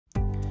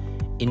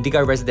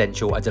Indigo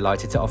Residential are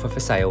delighted to offer for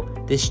sale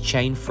this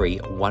chain-free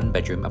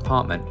one-bedroom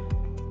apartment,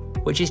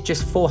 which is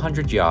just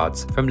 400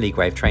 yards from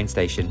Leagrave train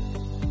station.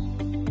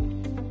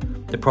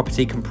 The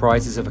property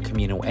comprises of a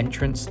communal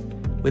entrance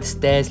with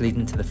stairs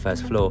leading to the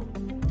first floor.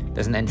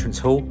 There's an entrance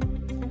hall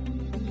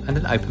and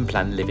an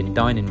open-plan living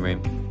dining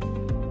room.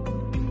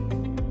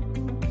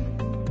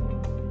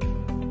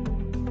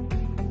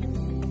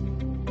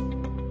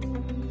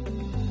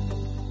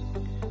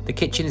 The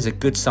kitchen is a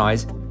good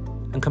size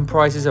and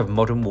comprises of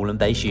modern wall and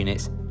base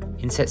units,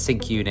 inset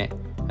sink unit,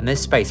 and there's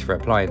space for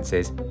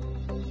appliances.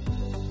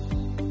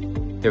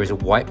 There is a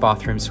white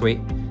bathroom suite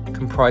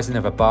comprising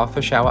of a bath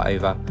or shower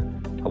over,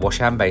 a wash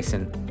hand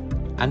basin,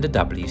 and a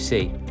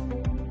WC.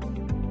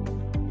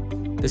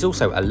 There's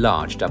also a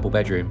large double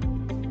bedroom.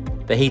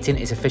 The heating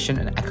is efficient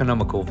and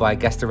economical via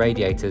gas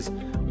radiators,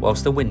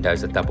 whilst the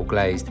windows are double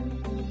glazed.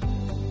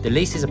 The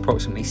lease is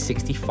approximately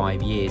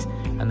 65 years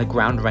and the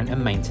ground rent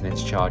and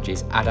maintenance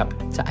charges add up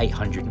to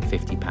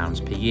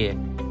 £850 per year.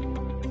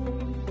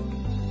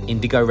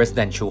 Indigo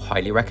Residential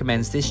highly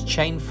recommends this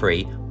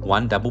chain-free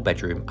one double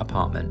bedroom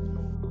apartment.